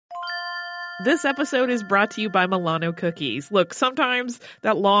This episode is brought to you by Milano Cookies. Look, sometimes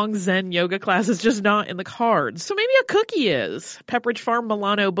that long Zen yoga class is just not in the cards, so maybe a cookie is. Pepperidge Farm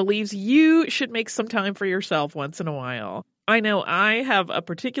Milano believes you should make some time for yourself once in a while. I know I have a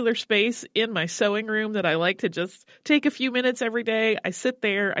particular space in my sewing room that I like to just take a few minutes every day. I sit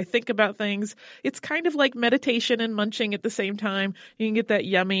there, I think about things. It's kind of like meditation and munching at the same time. You can get that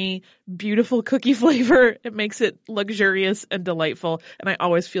yummy, beautiful cookie flavor. It makes it luxurious and delightful, and I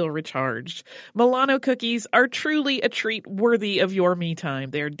always feel recharged. Milano cookies are truly a treat worthy of your me time.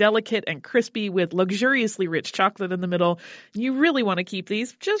 They're delicate and crispy with luxuriously rich chocolate in the middle. You really want to keep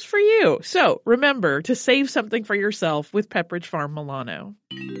these just for you. So remember to save something for yourself with Pepperidge Farm Milano.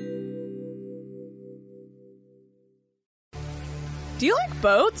 Do you like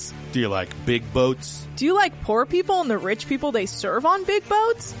boats? Do you like big boats? Do you like poor people and the rich people they serve on big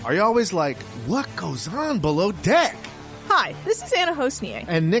boats? Are you always like, what goes on below deck? Hi, this is Anna Hosnier.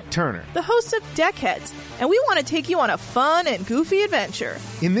 And Nick Turner. The hosts of Deckheads, and we want to take you on a fun and goofy adventure.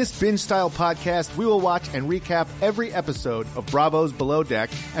 In this binge-style podcast, we will watch and recap every episode of Bravo's Below Deck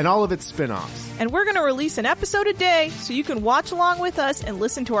and all of its spin-offs. And we're going to release an episode a day so you can watch along with us and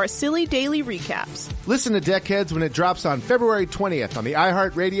listen to our silly daily recaps. Listen to Deckheads when it drops on February 20th on the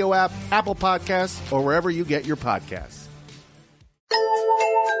iHeartRadio app, Apple Podcasts, or wherever you get your podcasts.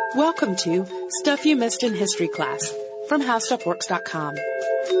 Welcome to Stuff You Missed in History Class from HowStuffWorks.com.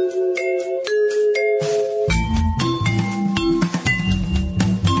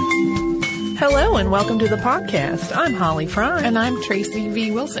 Hello and welcome to the podcast. I'm Holly Fry. And I'm Tracy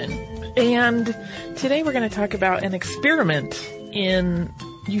V. Wilson. And today we're going to talk about an experiment in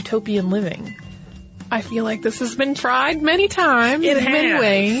utopian living. I feel like this has been tried many times in many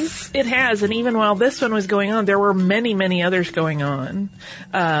ways. It has, and even while this one was going on, there were many, many others going on.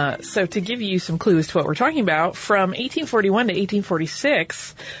 So to give you some clues to what we're talking about, from 1841 to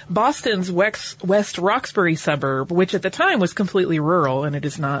 1846, Boston's West Roxbury suburb, which at the time was completely rural, and it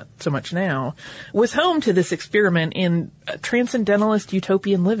is not so much now, was home to this experiment in transcendentalist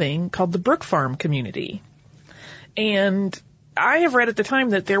utopian living called the Brook Farm community. And I have read at the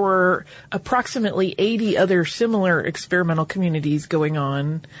time that there were approximately 80 other similar experimental communities going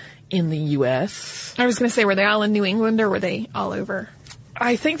on in the U.S. I was going to say, were they all in New England or were they all over?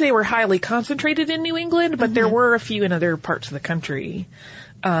 I think they were highly concentrated in New England, but there were a few in other parts of the country.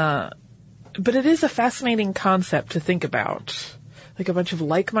 But it is a fascinating concept to think about. Like a bunch of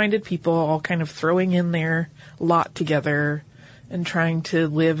like-minded people all kind of throwing in their lot together and trying to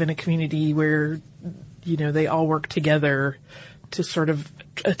live in a community where, you know, they all work together to sort of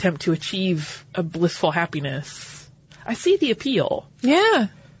attempt to achieve a blissful happiness. I see the appeal. Yeah.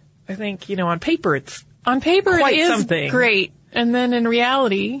 I think, you know, on paper it is something great. And then in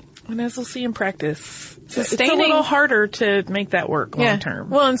reality, and as we'll see in practice, it's a little little harder to make that work long term.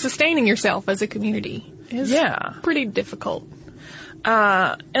 Well, and sustaining yourself as a community is pretty difficult.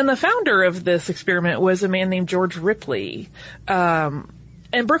 And the founder of this experiment was a man named George Ripley.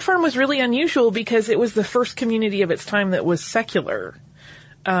 And Brook Farm was really unusual because it was the first community of its time that was secular.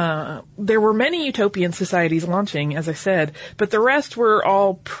 There were many utopian societies launching, as I said, but the rest were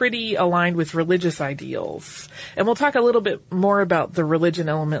all pretty aligned with religious ideals. And we'll talk a little bit more about the religion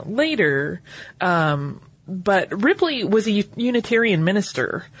element later. But Ripley was a Unitarian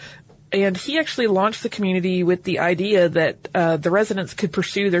minister. And he actually launched the community with the idea that the residents could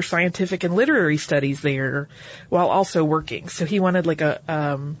pursue their scientific and literary studies there while also working. So he wanted like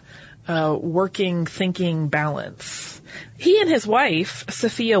a working, thinking balance. He and his wife,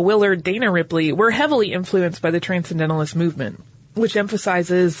 Sophia Willard Dana Ripley, were heavily influenced by the Transcendentalist movement, which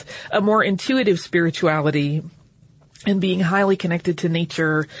emphasizes a more intuitive spirituality and being highly connected to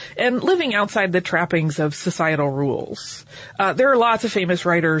nature and living outside the trappings of societal rules. There are lots of famous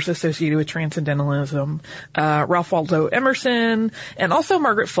writers associated with Transcendentalism, Ralph Waldo Emerson, and also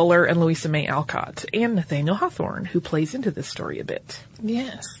Margaret Fuller and Louisa May Alcott, and Nathaniel Hawthorne, who plays into this story a bit.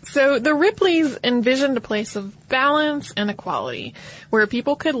 Yes. So the Ripleys envisioned a place of balance and equality, where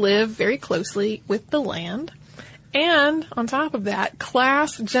people could live very closely with the land. And on top of that,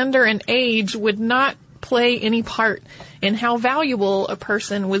 class, gender, and age would not play any part in how valuable a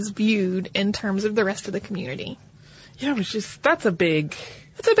person was viewed in terms of the rest of the community. Yeah, that's a big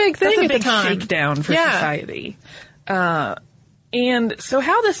thing at the time. Shakedown for society. And so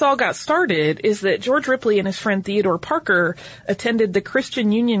how this all got started is that George Ripley and his friend Theodore Parker attended the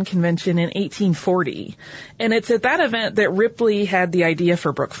Christian Union Convention in 1840. And it's at that event that Ripley had the idea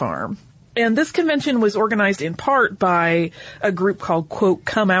for Brook Farm. And this convention was organized in part by a group called, quote,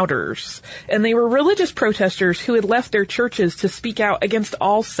 Come-Outers. And they were religious protesters who had left their churches to speak out against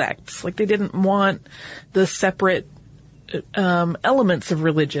all sects. Like, they didn't want the separate elements of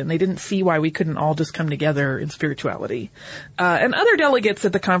religion. They didn't see why we couldn't all just come together in spirituality. And other delegates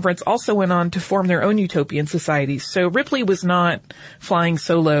at the conference also went on to form their own utopian societies. So Ripley was not flying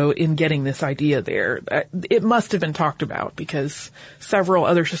solo in getting this idea there. It must have been talked about because several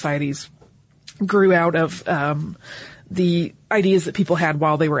other societies grew out of the ideas that people had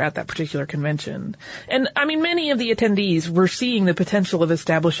while they were at that particular convention. And I mean, many of the attendees were seeing the potential of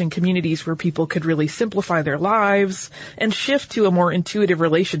establishing communities where people could really simplify their lives and shift to a more intuitive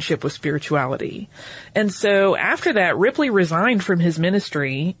relationship with spirituality. And so after that, Ripley resigned from his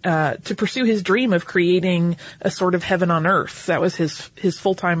ministry to pursue his dream of creating a sort of heaven on earth. That was his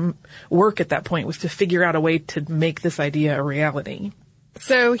full-time work at that point, was to figure out a way to make this idea a reality.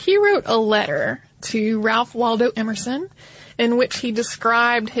 So he wrote a letter to Ralph Waldo Emerson in which he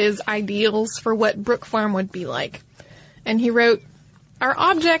described his ideals for what Brook Farm would be like. And he wrote, "Our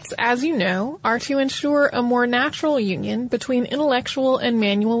objects, as you know, are to ensure a more natural union between intellectual and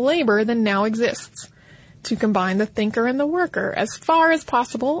manual labor than now exists, to combine the thinker and the worker as far as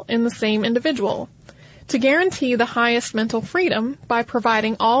possible in the same individual, to guarantee the highest mental freedom by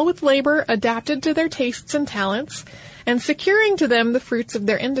providing all with labor adapted to their tastes and talents, and securing to them the fruits of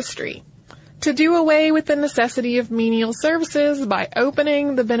their industry, to do away with the necessity of menial services by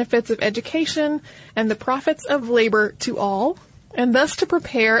opening the benefits of education and the profits of labor to all, and thus to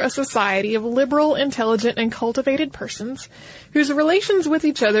prepare a society of liberal, intelligent, and cultivated persons whose relations with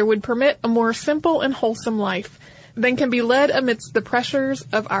each other would permit a more simple and wholesome life than can be led amidst the pressures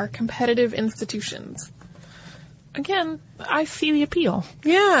of our competitive institutions." Again, I see the appeal.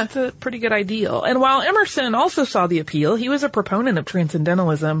 Yeah. It's a pretty good ideal. And while Emerson also saw the appeal, he was a proponent of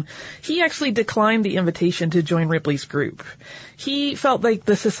transcendentalism. He actually declined the invitation to join Ripley's group. He felt like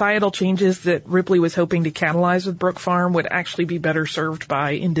the societal changes that Ripley was hoping to catalyze with Brook Farm would actually be better served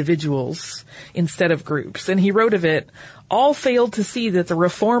by individuals instead of groups. And he wrote of it, "All failed to see that the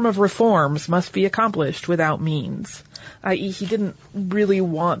reform of reforms must be accomplished without means." I.e., he didn't really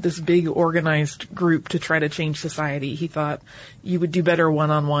want this big organized group to try to change society. He thought you would do better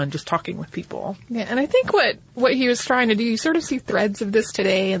one-on-one just talking with people. Yeah, and I think what he was trying to do, you sort of see threads of this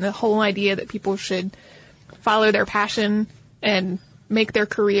today, and the whole idea that people should follow their passion and make their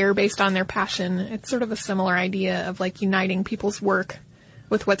career based on their passion. It's sort of a similar idea of like uniting people's work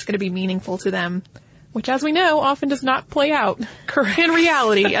with what's going to be meaningful to them, which, as we know, often does not play out in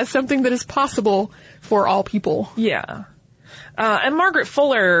reality as something that is possible for all people. Yeah. And Margaret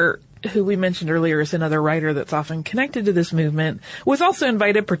Fuller, who we mentioned earlier is another writer that's often connected to this movement, was also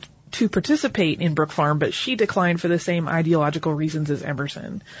invited to participate in Brook Farm, but she declined for the same ideological reasons as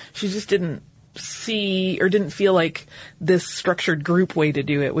Emerson. She just didn't see or didn't feel like this structured group way to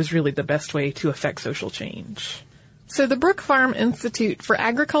do it was really the best way to affect social change. So the Brook Farm Institute for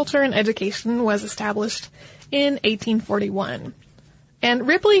Agriculture and Education was established in 1841. And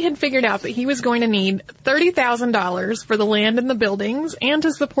Ripley had figured out that he was going to need $30,000 for the land and the buildings and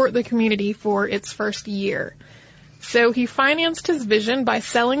to support the community for its first year. So he financed his vision by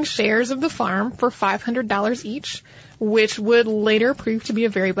selling shares of the farm for $500 each, which would later prove to be a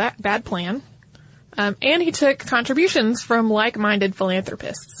very bad plan. And he took contributions from like-minded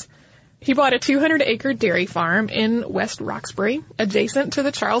philanthropists. He bought a 200-acre dairy farm in West Roxbury, adjacent to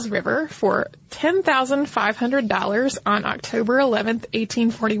the Charles River, for $10,500 on October 11th,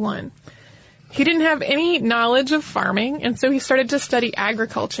 1841. He didn't have any knowledge of farming, and so he started to study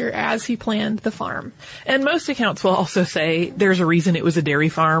agriculture as he planned the farm. And most accounts will also say there's a reason it was a dairy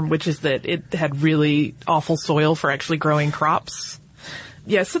farm, which is that it had really awful soil for actually growing crops.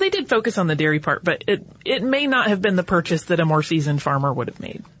 Yeah, so they did focus on the dairy part, but it may not have been the purchase that a more seasoned farmer would have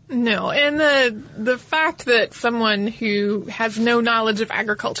made. No, and the fact that someone who has no knowledge of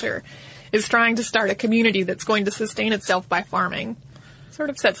agriculture is trying to start a community that's going to sustain itself by farming sort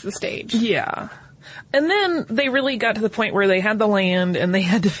of sets the stage. Yeah. And then they really got to the point where they had the land and they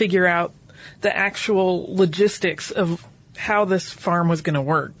had to figure out the actual logistics of how this farm was going to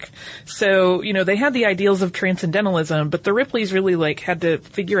work. So, they had the ideals of transcendentalism, but the Ripleys really had to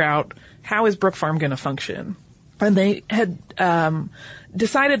figure out how is Brook Farm going to function. And they had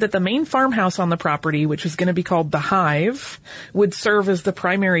decided that the main farmhouse on the property, which was going to be called the Hive, would serve as the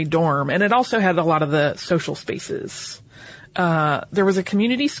primary dorm, and it also had a lot of the social spaces. There was a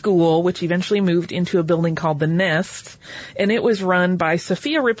community school, which eventually moved into a building called the Nest, and it was run by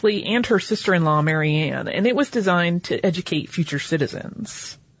Sophia Ripley and her sister-in-law, Mary Ann, and it was designed to educate future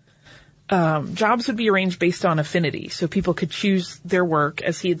citizens. Jobs would be arranged based on affinity, so people could choose their work.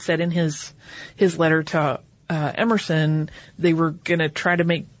 As he had said in his letter to Emerson, they were going to try to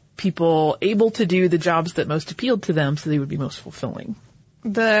make people able to do the jobs that most appealed to them so they would be most fulfilling.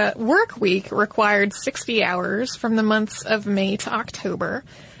 The work week required 60 hours from the months of May to October,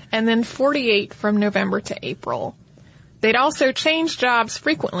 and then 48 from November to April. They'd also change jobs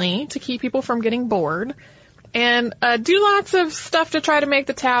frequently to keep people from getting bored, and do lots of stuff to try to make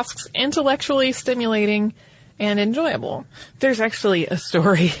the tasks intellectually stimulating and enjoyable. There's actually a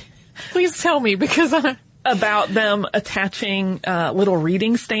story. Please tell me, because about them attaching little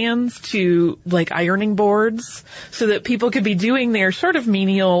reading stands to like ironing boards so that people could be doing their sort of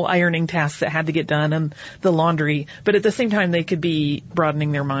menial ironing tasks that had to get done and the laundry, but at the same time they could be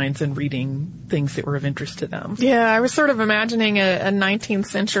broadening their minds and reading things that were of interest to them. Yeah, I was sort of imagining a 19th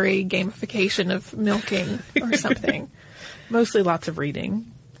century gamification of milking or something. Mostly lots of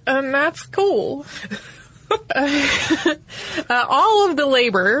reading. And that's cool. All of the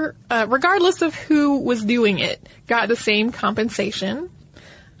labor, regardless of who was doing it, got the same compensation.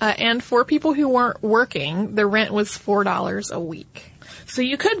 And for people who weren't working, the rent was $4 a week. So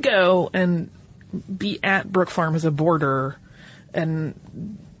you could go and be at Brook Farm as a boarder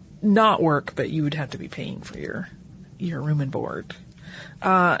and not work, but you would have to be paying for your room and board.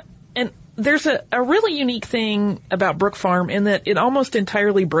 And there's a really unique thing about Brook Farm in that it almost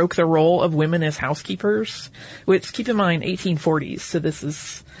entirely broke the role of women as housekeepers, which, keep in mind, 1840s. So this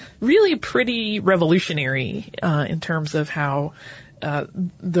is really pretty revolutionary in terms of how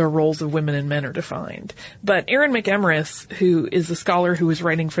the roles of women and men are defined. But Aaron McEmrith, who is a scholar who was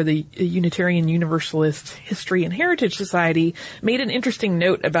writing for the Unitarian Universalist History and Heritage Society, made an interesting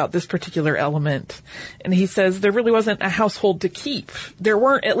note about this particular element. And he says there really wasn't a household to keep. There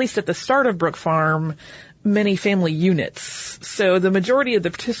weren't, at least at the start of Brook Farm, many family units. So the majority of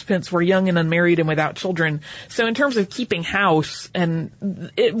the participants were young and unmarried and without children. So in terms of keeping house,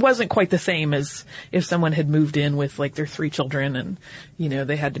 and it wasn't quite the same as if someone had moved in with like their 3 children and, you know,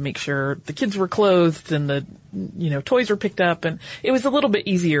 they had to make sure the kids were clothed and the, you know, toys were picked up. And it was a little bit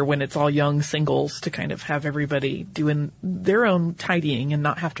easier when it's all young singles to kind of have everybody doing their own tidying and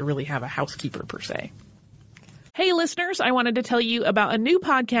not have to really have a housekeeper per se. Hey listeners, I wanted to tell you about a new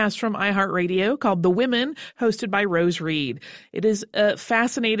podcast from iHeartRadio called The Women, hosted by Rose Reed. It is a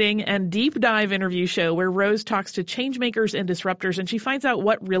fascinating and deep dive interview show where Rose talks to changemakers and disruptors, and she finds out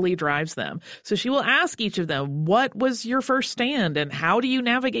what really drives them. So she will ask each of them, what was your first stand, and how do you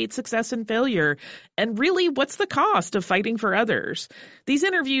navigate success and failure? And really, what's the cost of fighting for others? These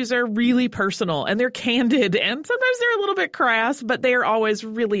interviews are really personal, and they're candid, and sometimes they're a little bit crass, but they are always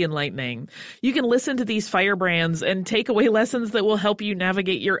really enlightening. You can listen to these firebrands and take away lessons that will help you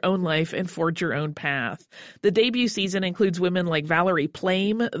navigate your own life and forge your own path. The debut season includes women like Valerie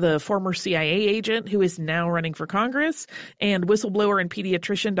Plame, the former CIA agent who is now running for Congress, and whistleblower and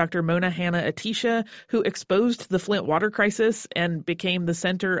pediatrician Dr. Mona Hanna-Attisha, who exposed the Flint water crisis and became the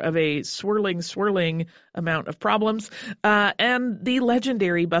center of a swirling amount of problems, and the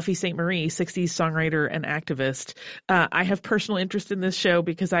legendary Buffy St. Marie, 60s songwriter and activist. I have personal interest in this show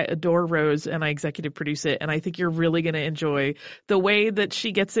because I adore Rose and I executive produce it, and I think you're really going to enjoy the way that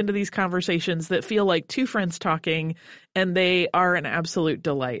she gets into these conversations that feel like two friends talking, and they are an absolute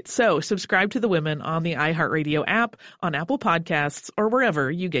delight. So subscribe to The Women on the iHeartRadio app, on Apple Podcasts, or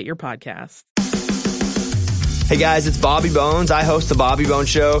wherever you get your podcasts. Hey guys, it's Bobby Bones. I host the Bobby Bones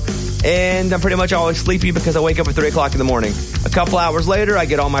Show, and I'm pretty much always sleepy because I wake up at 3 o'clock in the morning. A couple hours later, I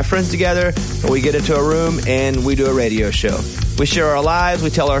get all my friends together, and we get into a room, and we do a radio show. We share our lives, we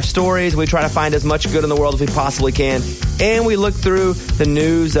tell our stories, we try to find as much good in the world as we possibly can, and we look through the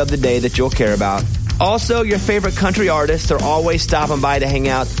news of the day that you'll care about. Also, your favorite country artists are always stopping by to hang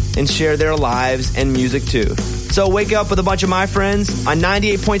out and share their lives and music too. So wake up with a bunch of my friends on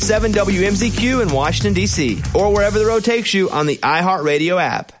 98.7 WMZQ in Washington, D.C., or wherever the road takes you on the iHeartRadio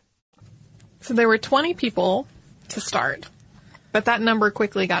app. So there were 20 people to start, but that number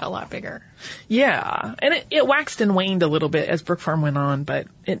quickly got a lot bigger. Yeah, and it waxed and waned a little bit as Brook Farm went on, but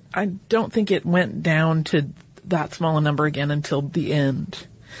I don't think it went down to that small a number again until the end.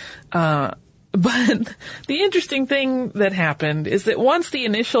 But the interesting thing that happened is that once the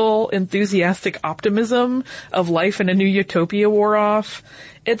initial enthusiastic optimism of life in a new utopia wore off,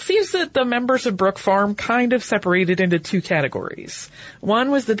 it seems that the members of Brook Farm kind of separated into 2 categories.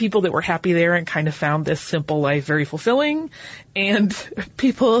 One was the people that were happy there and kind of found this simple life very fulfilling, and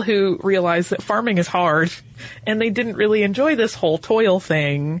people who realized that farming is hard and they didn't really enjoy this whole toil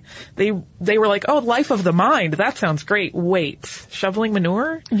thing. They were like, oh, life of the mind, that sounds great. Wait, shoveling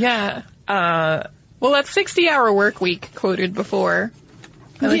manure? Yeah. Well, that 60-hour work week quoted before.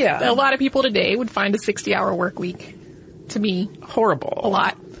 Yeah. A lot of people today would find a 60-hour work week to be horrible. A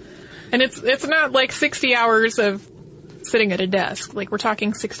lot. And it's not like 60 hours of sitting at a desk. Like, we're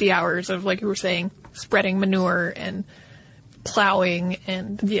talking 60 hours of, like you were saying, spreading manure and plowing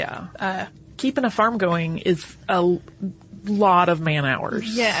and keeping a farm going is a lot of man hours.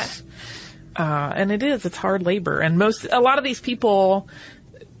 Yeah. And it's hard labor. And a lot of these people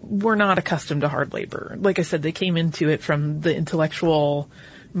were not accustomed to hard labor. Like I said, they came into it from the intellectual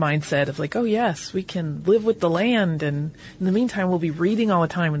mindset of like, oh yes, we can live with the land, and in the meantime we'll be reading all the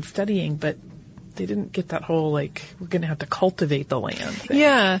time and studying, but they didn't get that whole like, we're going to have to cultivate the land thing.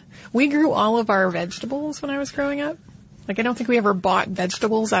 Yeah. We grew all of our vegetables when I was growing up. Like, I don't think we ever bought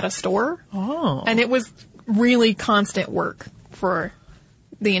vegetables at a store. Oh. And it was really constant work for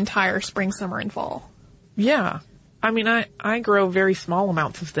the entire spring, summer, and fall. Yeah. I mean, I grow very small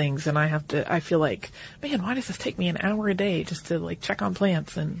amounts of things, and I feel like, man, why does this take me an hour a day just to like check on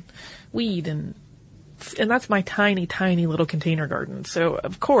plants and weed, and that's my tiny, tiny little container garden. So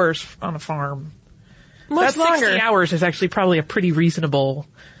of course, on a farm, Much longer. 60 hours is actually probably a pretty reasonable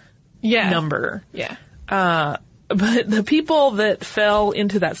number. Yeah. But the people that fell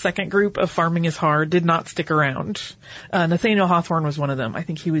into that second group of farming is hard did not stick around. Nathaniel Hawthorne was one of them. I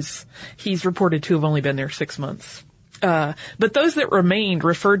think he's reported to have only been there 6 months. But those that remained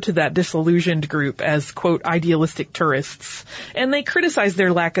referred to that disillusioned group as, quote, idealistic tourists, and they criticized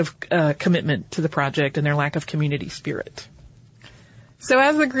their lack of commitment to the project and their lack of community spirit. So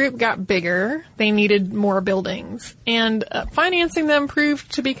as the group got bigger, they needed more buildings, and financing them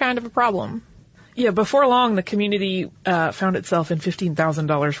proved to be kind of a problem. Yeah, before long, the community found itself in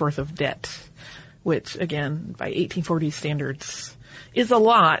 $15,000 worth of debt, which, again, by 1840 standards, is a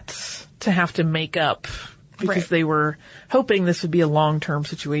lot to have to make up, because they were hoping this would be a long-term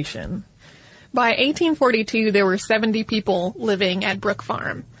situation. By 1842, there were 70 people living at Brook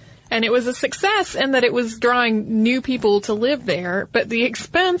Farm. And it was a success in that it was drawing new people to live there, but the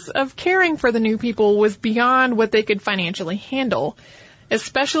expense of caring for the new people was beyond what they could financially handle,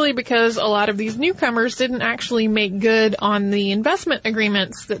 especially because a lot of these newcomers didn't actually make good on the investment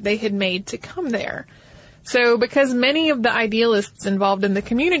agreements that they had made to come there. So because many of the idealists involved in the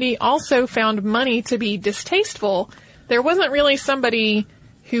community also found money to be distasteful, there wasn't really somebody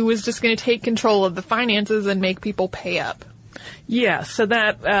who was just going to take control of the finances and make people pay up. Yeah, so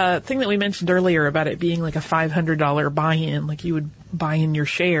that thing that we mentioned earlier about it being like a $500 buy-in, like you would buy in your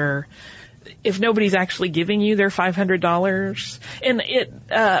share, if nobody's actually giving you their $500, and it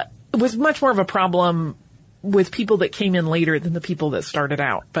was much more of a problem with people that came in later than the people that started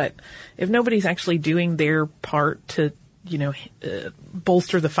out. But if nobody's actually doing their part to,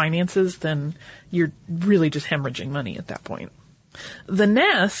 bolster the finances, then you're really just hemorrhaging money at that point. The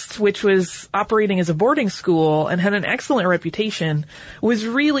Nest, which was operating as a boarding school and had an excellent reputation, was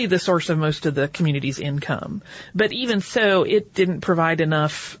really the source of most of the community's income. But even so, it didn't provide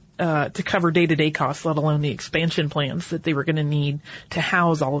enough to cover day-to-day costs, let alone the expansion plans that they were going to need to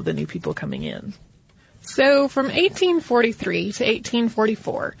house all of the new people coming in. So from 1843 to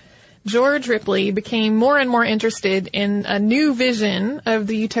 1844, George Ripley became more and more interested in a new vision of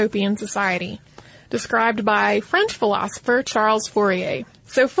the utopian society, described by French philosopher Charles Fourier.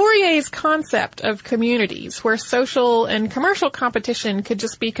 So Fourier's concept of communities where social and commercial competition could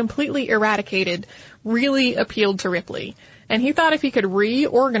just be completely eradicated really appealed to Ripley. And he thought if he could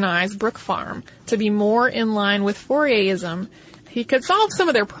reorganize Brook Farm to be more in line with Fourierism, he could solve some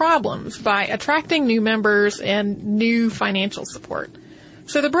of their problems by attracting new members and new financial support.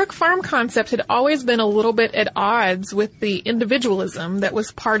 So the Brook Farm concept had always been a little bit at odds with the individualism that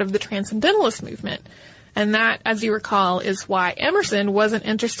was part of the Transcendentalist movement. And that, as you recall, is why Emerson wasn't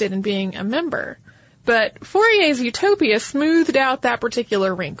interested in being a member. But Fourier's utopia smoothed out that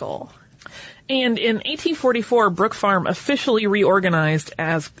particular wrinkle. And in 1844, Brook Farm officially reorganized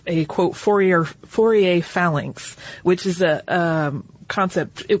as a, quote, Fourier phalanx, which is a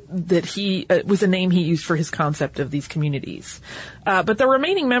concept that was a name he used for his concept of these communities. But the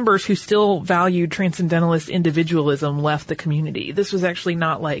remaining members who still valued transcendentalist individualism left the community. This was actually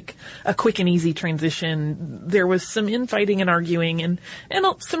not like a quick and easy transition. There was some infighting and arguing and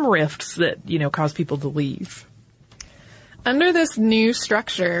some rifts that, caused people to leave. Under this new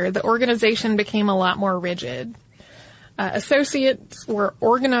structure, the organization became a lot more rigid. Associates were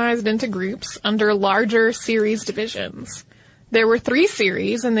organized into groups under larger series divisions. There were 3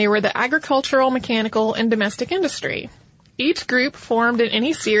 series, and they were the agricultural, mechanical, and domestic industry. Each group formed in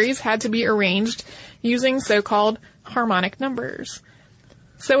any series had to be arranged using so-called harmonic numbers.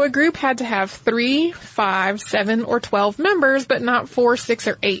 So a group had to have 3, 5, 7, or 12 members, but not 4, 6,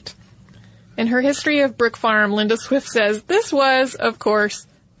 or 8. In her history of Brook Farm, Linda Swift says, this was, of course,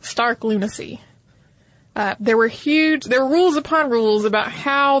 stark lunacy. There were rules upon rules about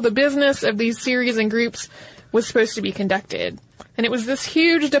how the business of these series and groups was supposed to be conducted. And it was this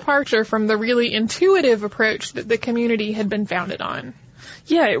huge departure from the really intuitive approach that the community had been founded on.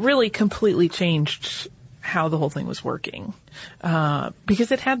 Yeah, it really completely changed how the whole thing was working.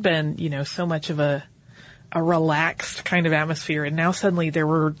 Because it had been, so much of a relaxed kind of atmosphere. And now suddenly there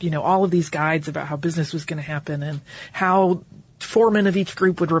were, all of these guides about how business was going to happen and how foremen of each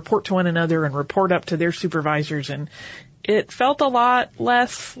group would report to one another and report up to their supervisors. And it felt a lot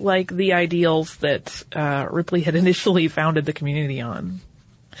less like the ideals that Ripley had initially founded the community on.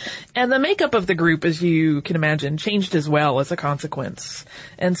 And the makeup of the group, as you can imagine, changed as well as a consequence.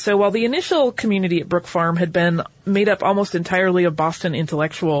 And so while the initial community at Brook Farm had been made up almost entirely of Boston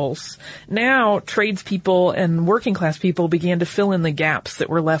intellectuals, now tradespeople and working class people began to fill in the gaps that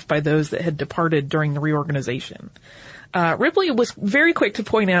were left by those that had departed during the reorganization. Ripley was very quick to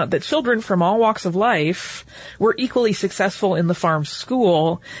point out that children from all walks of life were equally successful in the farm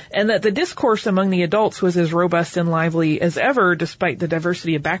school, and that the discourse among the adults was as robust and lively as ever, despite the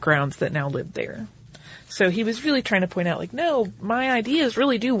diversity of backgrounds that now lived there. So he was really trying to point out, no, my ideas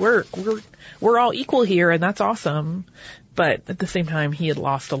really do work. We're all equal here, and that's awesome. But at the same time, he had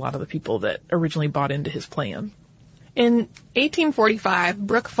lost a lot of the people that originally bought into his plan. In 1845,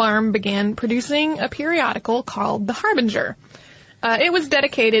 Brook Farm began producing a periodical called The Harbinger. It was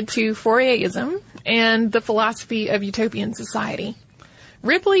dedicated to Fourierism and the philosophy of utopian society.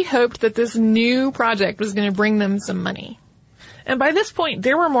 Ripley hoped that this new project was going to bring them some money. And by this point,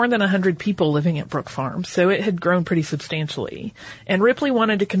 there were more than 100 people living at Brook Farm, so it had grown pretty substantially. And Ripley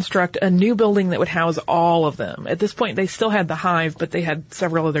wanted to construct a new building that would house all of them. At this point, they still had the hive, but they had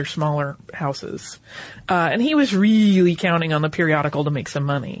several other smaller houses. And he was really counting on the periodical to make some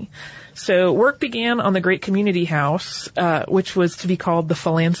money. So work began on the great community house, which was to be called the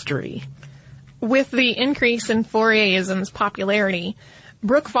Phalanstery. With the increase in Fourierism's popularity,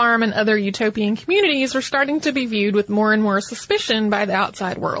 Brook Farm and other utopian communities were starting to be viewed with more and more suspicion by the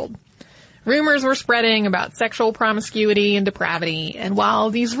outside world. Rumors were spreading about sexual promiscuity and depravity, and while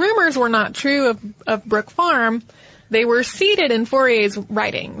these rumors were not true of Brook Farm, they were seated in Fourier's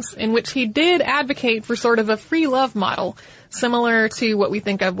writings, in which he did advocate for sort of a free love model, similar to what we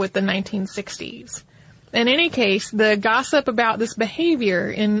think of with the 1960s. In any case, the gossip about this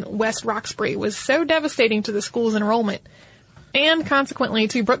behavior in West Roxbury was so devastating to the school's enrollment, and consequently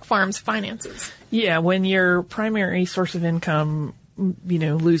to Brook Farm's finances. Yeah, when your primary source of income,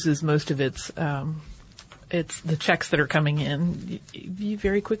 loses most of it's the checks that are coming in, you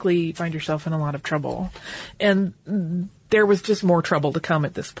very quickly find yourself in a lot of trouble. And there was just more trouble to come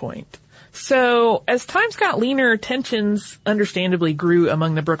at this point. So, as times got leaner, tensions understandably grew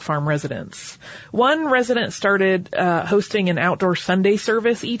among the Brook Farm residents. One resident started hosting an outdoor Sunday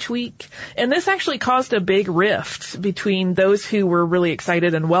service each week, and this actually caused a big rift between those who were really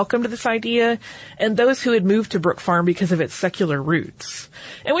excited and welcome to this idea and those who had moved to Brook Farm because of its secular roots.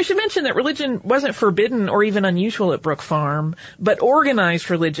 And we should mention that religion wasn't forbidden or even unusual at Brook Farm, but organized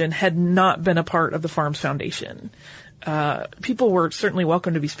religion had not been a part of the farm's foundation. People were certainly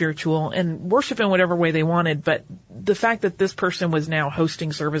welcome to be spiritual and worship in whatever way they wanted, but the fact that this person was now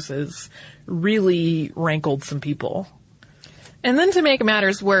hosting services really rankled some people. And then to make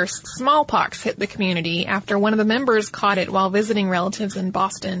matters worse, smallpox hit the community after one of the members caught it while visiting relatives in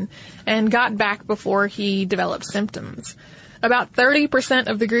Boston and got back before he developed symptoms. About 30%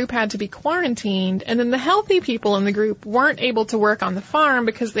 of the group had to be quarantined, and then the healthy people in the group weren't able to work on the farm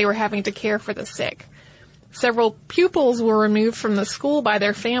because they were having to care for the sick. Several pupils were removed from the school by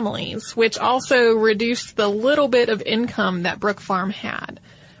their families, which also reduced the little bit of income that Brook Farm had.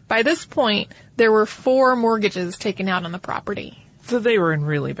 By this point, there were 4 mortgages taken out on the property. So they were in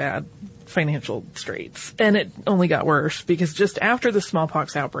really bad financial straits. And it only got worse because just after the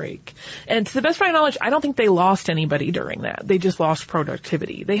smallpox outbreak, and to the best of my knowledge, I don't think they lost anybody during that. They just lost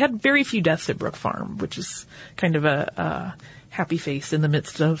productivity. They had very few deaths at Brook Farm, which is kind of a happy face in the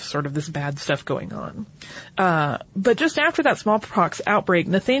midst of sort of this bad stuff going on. But just after that smallpox outbreak,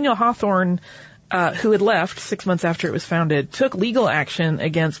 Nathaniel Hawthorne, who had left 6 months after it was founded, took legal action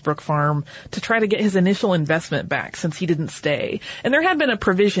against Brook Farm to try to get his initial investment back since he didn't stay. And there had been a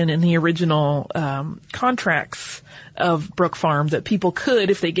provision in the original contracts of Brook Farm that people could,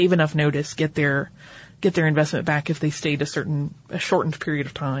 if they gave enough notice, get their investment back if they stayed a shortened period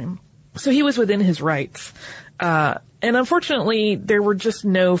of time. So he was within his rights. And unfortunately, there were just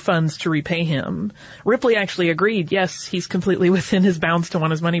no funds to repay him. Ripley actually agreed, yes, he's completely within his bounds to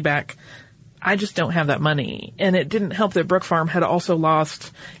want his money back. I just don't have that money. And it didn't help that Brook Farm had also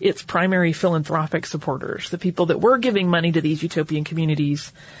lost its primary philanthropic supporters. The people that were giving money to these utopian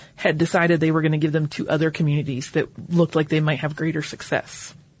communities had decided they were going to give them to other communities that looked like they might have greater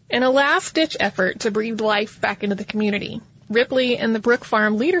success. In a last-ditch effort to breathe life back into the community, Ripley and the Brook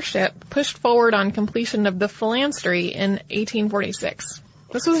Farm leadership pushed forward on completion of the phalanstery in 1846.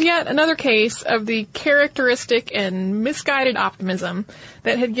 This was yet another case of the characteristic and misguided optimism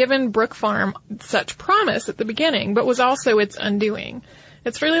that had given Brook Farm such promise at the beginning, but was also its undoing.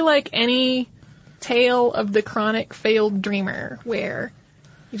 It's really like any tale of the chronic failed dreamer, where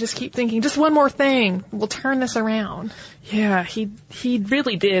you just keep thinking, just one more thing will turn this around. Yeah, he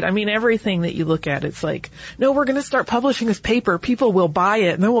really did. I mean, everything that you look at, it's like, no, we're going to start publishing this paper. People will buy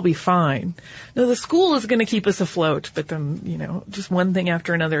it, and then we'll be fine. No, the school is going to keep us afloat. But then, just one thing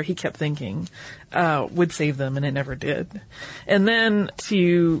after another, he kept thinking would save them, and it never did. And then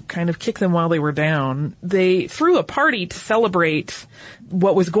to kind of kick them while they were down, they threw a party to celebrate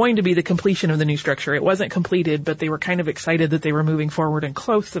what was going to be the completion of the new structure. It wasn't completed, but they were kind of excited that they were moving forward and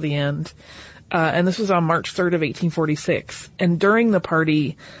close to the end. And this was on March 3rd of 1846. And during the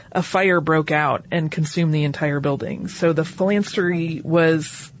party, a fire broke out and consumed the entire building. So the phalanstery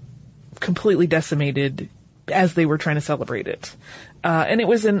was completely decimated as they were trying to celebrate it. And it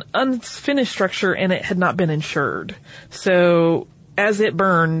was an unfinished structure, and it had not been insured. So as it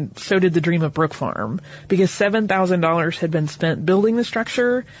burned, so did the dream of Brook Farm, because $7,000 had been spent building the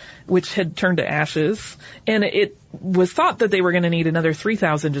structure, which had turned to ashes, and it was thought that they were going to need another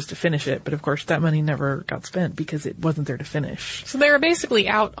 $3,000 just to finish it, but of course that money never got spent because it wasn't there to finish. So they were basically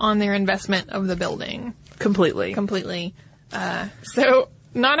out on their investment of the building. Completely. So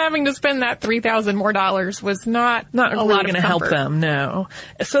not having to spend that $3,000 more was not a really lot going to help them, no.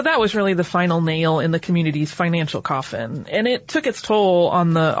 So that was really the final nail in the community's financial coffin. And it took its toll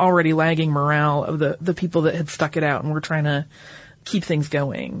on the already lagging morale of the people that had stuck it out and were trying to keep things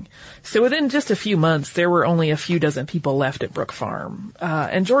going. So within just a few months, there were only a few dozen people left at Brook Farm.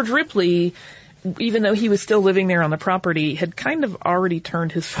 And George Ripley, even though he was still living there on the property, had kind of already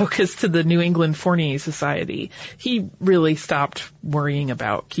turned his focus to the New England Fournier Society. He really stopped worrying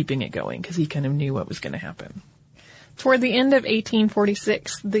about keeping it going because he kind of knew what was going to happen. Toward the end of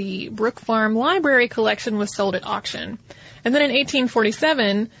 1846, the Brook Farm Library collection was sold at auction. And then in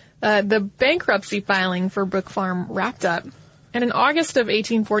 1847, the bankruptcy filing for Brook Farm wrapped up. And in August of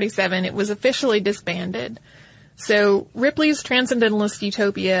 1847, it was officially disbanded. So Ripley's Transcendentalist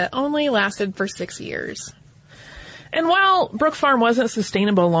Utopia only lasted for 6 years. And while Brook Farm wasn't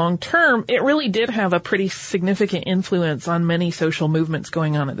sustainable long term, it really did have a pretty significant influence on many social movements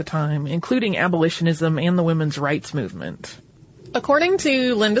going on at the time, including abolitionism and the women's rights movement. According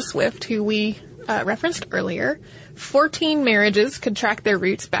to Linda Swift, who we referenced earlier, 14 marriages could track their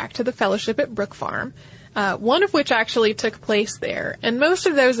roots back to the fellowship at Brook Farm, one of which actually took place there, and most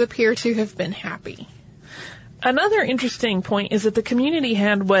of those appear to have been happy. Another interesting point is that the community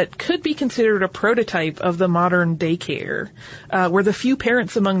had what could be considered a prototype of the modern daycare, where the few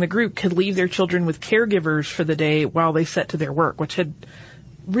parents among the group could leave their children with caregivers for the day while they set to their work, which had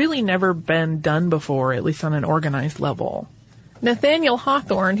really never been done before, at least on an organized level. Nathaniel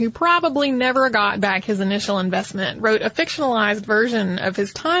Hawthorne, who probably never got back his initial investment, wrote a fictionalized version of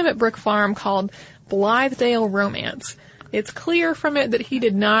his time at Brook Farm called Blithedale Romance. It's clear from it that he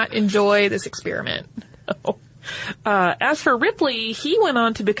did not enjoy this experiment. As for Ripley, he went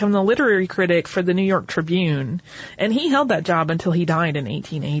on to become the literary critic for the New York Tribune, and he held that job until he died in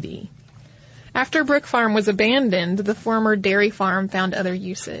 1880. After Brook Farm was abandoned, the former dairy farm found other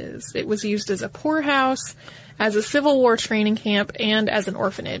uses. It was used as a poorhouse, as a Civil War training camp, and as an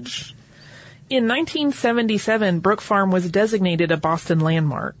orphanage. In 1977, Brook Farm was designated a Boston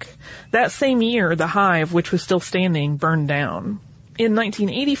landmark. That same year, the hive, which was still standing, burned down. In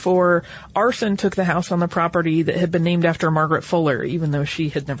 1984, arson took the house on the property that had been named after Margaret Fuller, even though she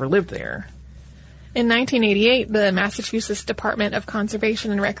had never lived there. In 1988, the Massachusetts Department of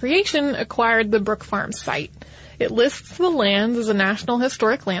Conservation and Recreation acquired the Brook Farm site. It lists the lands as a National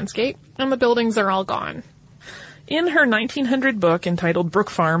Historic Landscape, and the buildings are all gone. In her 1900 book entitled Brook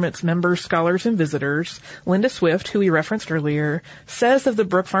Farm, Its Members, Scholars, and Visitors, Linda Swift, who we referenced earlier, says of the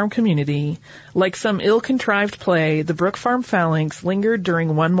Brook Farm community, like some ill-contrived play, the Brook Farm phalanx lingered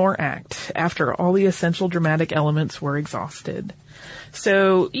during one more act, after all the essential dramatic elements were exhausted.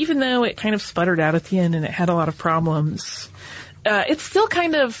 So even though it kind of sputtered out at the end and it had a lot of problems, it's still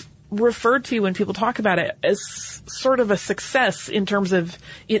kind of referred to when people talk about it as sort of a success in terms of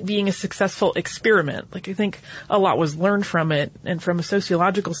it being a successful experiment. Like, I think a lot was learned from it, and from a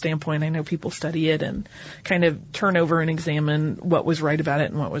sociological standpoint, I know people study it and kind of turn over and examine what was right about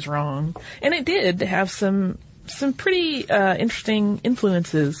it and what was wrong. And it did have some pretty interesting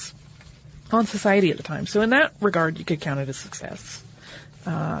influences on society at the time. So in that regard, you could count it as success.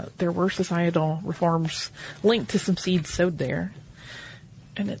 There were societal reforms linked to some seeds sowed there.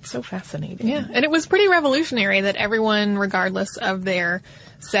 And it's so fascinating. Yeah, and it was pretty revolutionary that everyone, regardless of their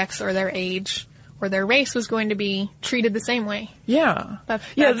sex or their age or their race, was going to be treated the same way. Yeah.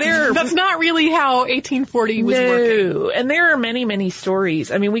 That's not really how 1840 was working. And there are many, many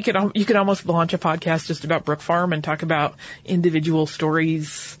stories. I mean, you could almost launch a podcast just about Brook Farm and talk about individual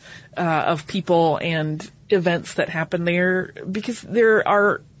stories of people and events that happened there, because there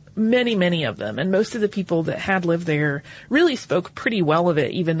are many, many of them. And most of the people that had lived there really spoke pretty well of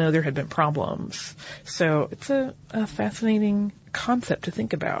it, even though there had been problems. So it's a fascinating concept to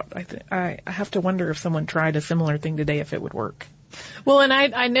think about. I have to wonder if someone tried a similar thing today, if it would work. Well, and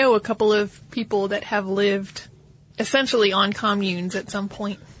I know a couple of people that have lived essentially on communes at some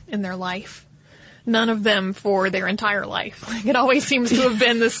point in their life. None of them for their entire life. Like, it always seems to have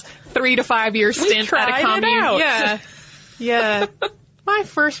been this 3 to 5 year stint at a commune. It out. Yeah. Yeah. My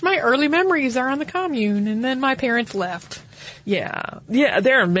early memories are on the commune, and then my parents left. Yeah. Yeah,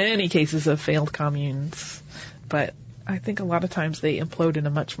 there are many cases of failed communes, but I think a lot of times they implode in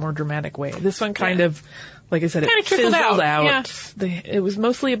a much more dramatic way. This one kind of, like I said, it fizzled out. Yeah. It was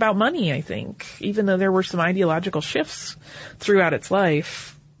mostly about money, I think. Even though there were some ideological shifts throughout its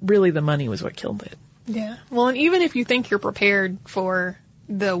life, really the money was what killed it. Yeah. Well, and even if you think you're prepared for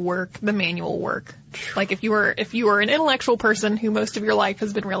the work, the manual work, like if you were an intellectual person who most of your life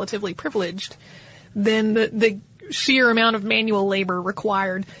has been relatively privileged, then the sheer amount of manual labor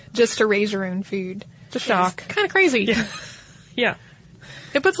required just to raise your own food, It's a shock. kind of crazy. Yeah. Yeah.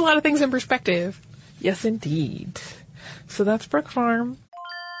 It puts a lot of things in perspective. Yes, indeed. So that's Brook Farm.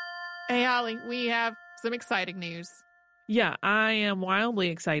 Hey, Holly, we have some exciting news. Yeah, I am wildly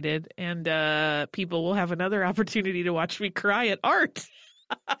excited, and people will have another opportunity to watch me cry at art.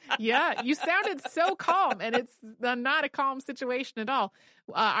 Yeah, you sounded so calm, and it's not a calm situation at all.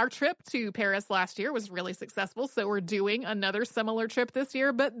 Our trip to Paris last year was really successful, so we're doing another similar trip this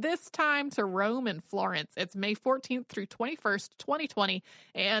year, but this time to Rome and Florence. It's May 14th through 21st, 2020,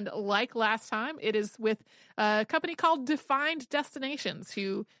 and like last time, it is with a company called Defined Destinations,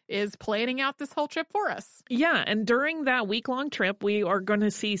 who is planning out this whole trip for us. Yeah, and during that week-long trip, we are going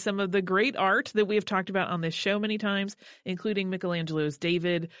to see some of the great art that we have talked about on this show many times, including Michelangelo's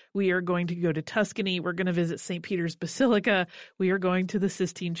David. We are going to go to Tuscany. We're going to visit St. Peter's Basilica. We are going to the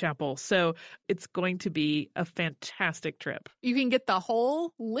Sistine Chapel. So it's going to be a fantastic trip. You can get the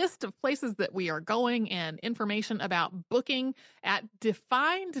whole list of places that we are going and information about booking at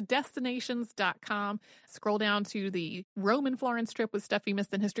defineddestinations.com. Scroll down to the Rome and Florence trip with stuff you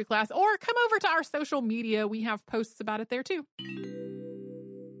missed in history class, or come over to our social media. We have posts about it there too.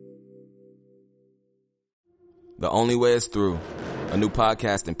 The Only Way is Through, a new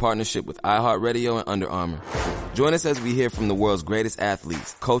podcast in partnership with iHeartRadio and Under Armour. Join us as we hear from the world's greatest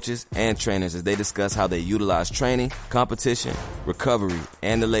athletes, coaches, and trainers as they discuss how they utilize training, competition, recovery,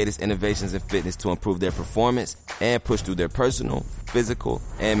 and the latest innovations in fitness to improve their performance and push through their personal, physical,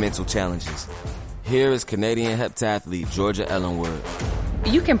 and mental challenges. Here is Canadian heptathlete Georgia Ellenwood.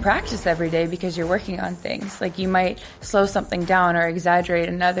 You can practice every day because you're working on things. Like, you might slow something down or exaggerate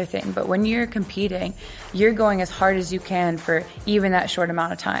another thing, but when you're competing, you're going as hard as you can for even that short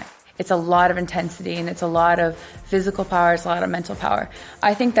amount of time. It's a lot of intensity, and it's a lot of physical power, it's a lot of mental power.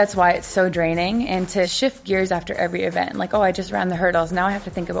 I think that's why it's so draining, and to shift gears after every event, like, oh, I just ran the hurdles, now I have to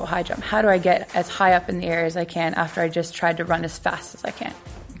think about high jump. How do I get as high up in the air as I can after I just tried to run as fast as I can?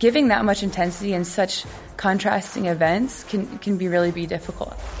 Giving that much intensity in such contrasting events can really be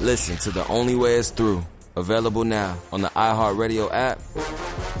difficult. Listen to The Only Way is Through, available now on the iHeartRadio app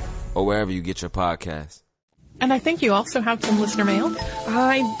or wherever you get your podcasts. And I think you also have some listener mail.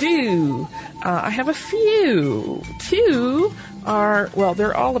 I do. I have a few. Two are, well,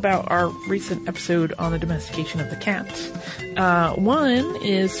 they're all about our recent episode on the domestication of the cat. One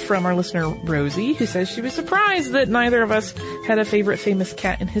is from our listener, Rosie, who says she was surprised that neither of us had a favorite famous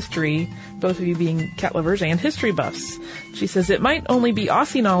cat in history, both of you being cat lovers and history buffs. She says it might only be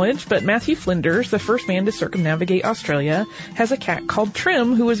Aussie knowledge, but Matthew Flinders, the first man to circumnavigate Australia, has a cat called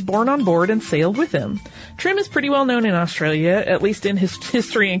Trim who was born on board and sailed with him. Trim is pretty well known in Australia, at least in his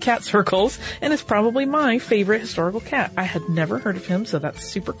history and cat circles, and is probably my favorite historical cat. I had never heard of him, so that's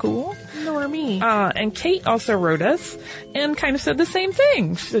super cool. Nor me. And Kate also wrote us and kind of said the same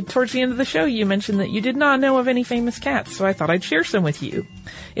thing. She said, towards the end of the show, you mentioned that you did not know of any famous cats, so I thought I'd share some with you.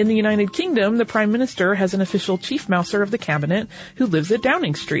 In the United Kingdom, the Prime Minister has an official chief mouser of the cabinet who lives at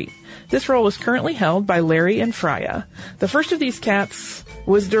Downing Street. This role is currently held by Larry and Freya. The first of these cats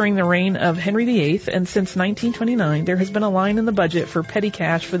was during the reign of Henry VIII, and since 1929, there has been a line in the budget for petty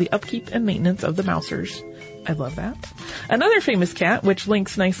cash for the upkeep and maintenance of the mousers. I love that. Another famous cat, which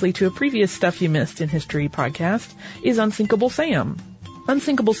links nicely to a previous Stuff You Missed in History podcast, is Unsinkable Sam.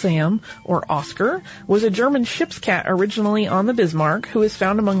 Unsinkable Sam, or Oscar, was a German ship's cat originally on the Bismarck who was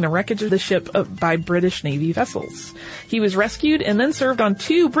found among the wreckage of the ship by British Navy vessels. He was rescued and then served on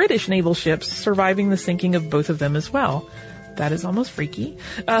 2 British naval ships, surviving the sinking of both of them as well. That is almost freaky.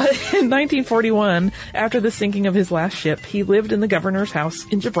 In 1941, after the sinking of his last ship, he lived in the governor's house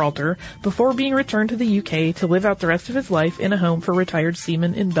in Gibraltar before being returned to the UK to live out the rest of his life in a home for retired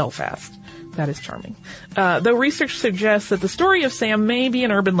seamen in Belfast. That is charming. Though research suggests that the story of Sam may be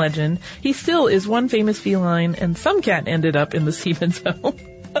an urban legend, he still is one famous feline, and some cat ended up in the seaman's home.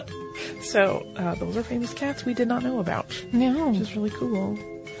 So, those are famous cats we did not know about. No. Which is really cool.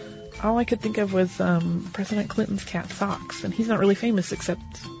 All I could think of was President Clinton's cat Socks, and he's not really famous except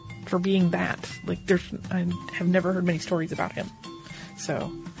for being that. Like, I have never heard many stories about him.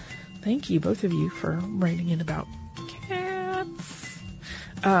 So, thank you, both of you, for writing in about cats.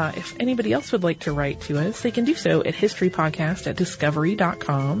 If anybody else would like to write to us, they can do so at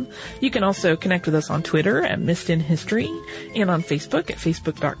historypodcast@discovery.com. You can also connect with us on Twitter at Missed in History and on Facebook at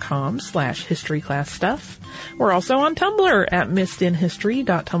facebook.com/historyclassstuff. We're also on Tumblr at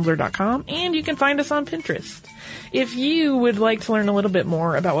missedinhistory.tumblr.com, and you can find us on Pinterest. If you would like to learn a little bit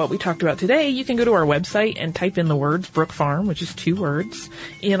more about what we talked about today, you can go to our website and type in the words Brook Farm, which is 2 words,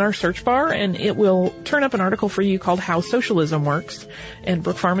 in our search bar, and it will turn up an article for you called How Socialism Works, and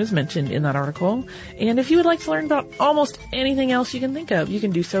Brook Farm is mentioned in that article. And if you would like to learn about almost anything else you can think of, you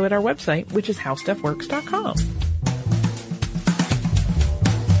can do so at our website, which is howstuffworks.com.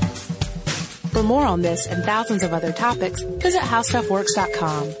 For more on this and thousands of other topics, visit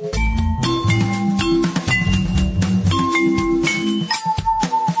howstuffworks.com.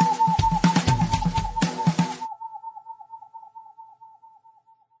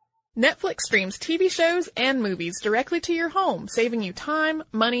 Netflix streams TV shows and movies directly to your home, saving you time,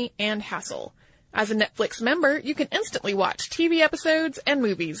 money, and hassle. As a Netflix member, you can instantly watch TV episodes and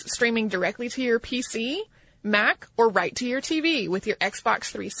movies streaming directly to your PC, Mac, or right to your TV with your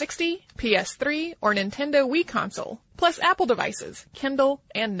Xbox 360, PS3, or Nintendo Wii console, plus Apple devices, Kindle,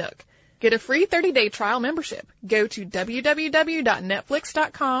 and Nook. Get a free 30-day trial membership. Go to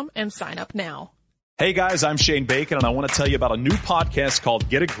www.netflix.com and sign up now. Hey guys, I'm Shane Bacon, and I want to tell you about a new podcast called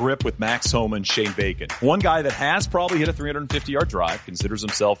Get a Grip with Max Homa and Shane Bacon. One guy that has probably hit a 350-yard drive, considers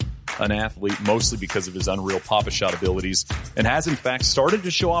himself an athlete mostly because of his unreal papa shot abilities, and has in fact started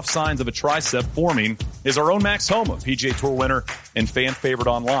to show off signs of a tricep forming, is our own Max Homa, PGA Tour winner and fan favorite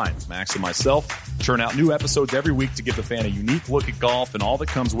online. Max and myself churn out new episodes every week to give the fan a unique look at golf and all that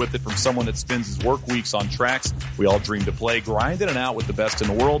comes with it, from someone that spends his work weeks on tracks we all dream to play, grinding it out with the best in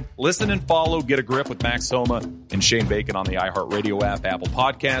the world. Listen and follow Get a Grip with Max Homa and Shane Bacon on the iHeartRadio app, Apple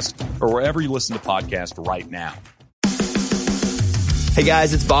Podcast, or wherever you listen to podcasts right now. Hey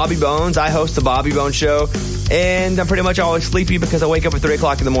guys, it's Bobby Bones. I host the Bobby Bones Show, and I'm pretty much always sleepy because I wake up at 3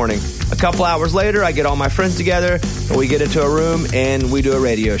 o'clock in the morning. A couple hours later, I get all my friends together, and we get into a room, and we do a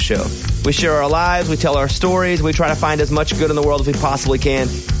radio show. We share our lives, we tell our stories, we try to find as much good in the world as we possibly can,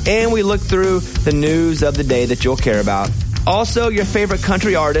 and we look through the news of the day that you'll care about. Also, your favorite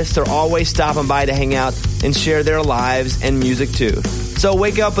country artists are always stopping by to hang out and share their lives and music too. So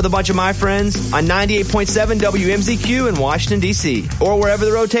wake up with a bunch of my friends on 98.7 WMZQ in Washington, D.C., or wherever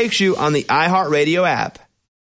the road takes you on the iHeartRadio app.